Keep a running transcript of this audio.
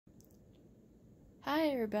Hi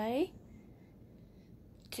everybody.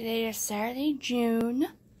 Today is Saturday, June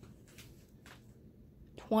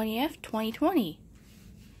 20th, 2020.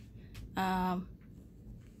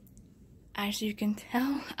 As you can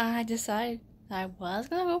tell, I decided I was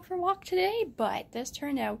gonna go for a walk today, but this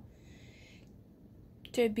turned out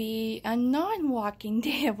to be a non-walking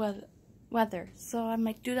day of weather, so I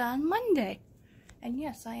might do that on Monday. And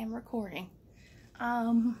yes, I am recording.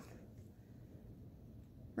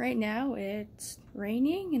 Right now it's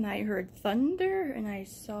raining and I heard thunder and I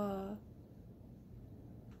saw,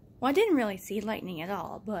 well, I didn't really see lightning at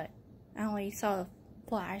all, but I only saw a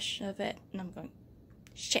flash of it and I'm going,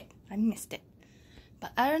 shit, I missed it.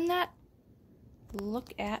 But other than that,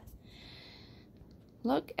 look at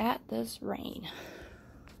this rain.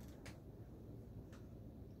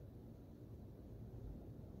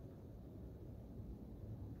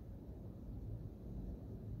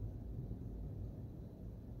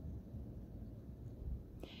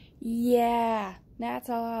 Yeah, that's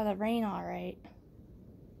a lot of rain, alright.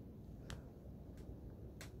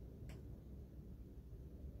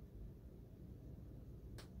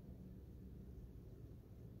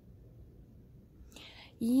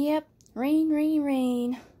 Yep, rain, rain,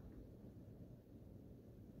 rain.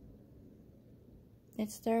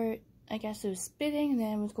 It started, I guess it was spitting, and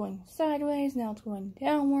then it was going sideways, now it's going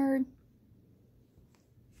downward.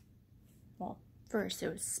 Well, first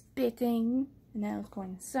it was spitting, and then it was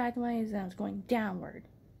going sideways, then it was going downward.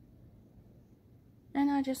 And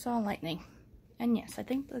I just saw lightning. And yes, I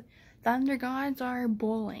think the thunder gods are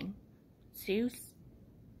bowling. Zeus?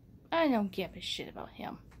 I don't give a shit about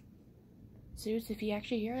him. Zeus, if you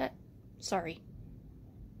actually hear that, sorry.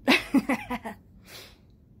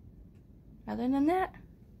 Other than that,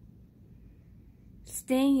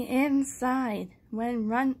 stay inside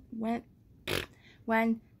when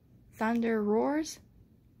thunder roars.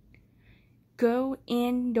 Go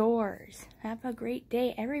indoors. Have a great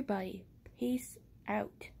day, everybody. Peace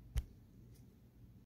out.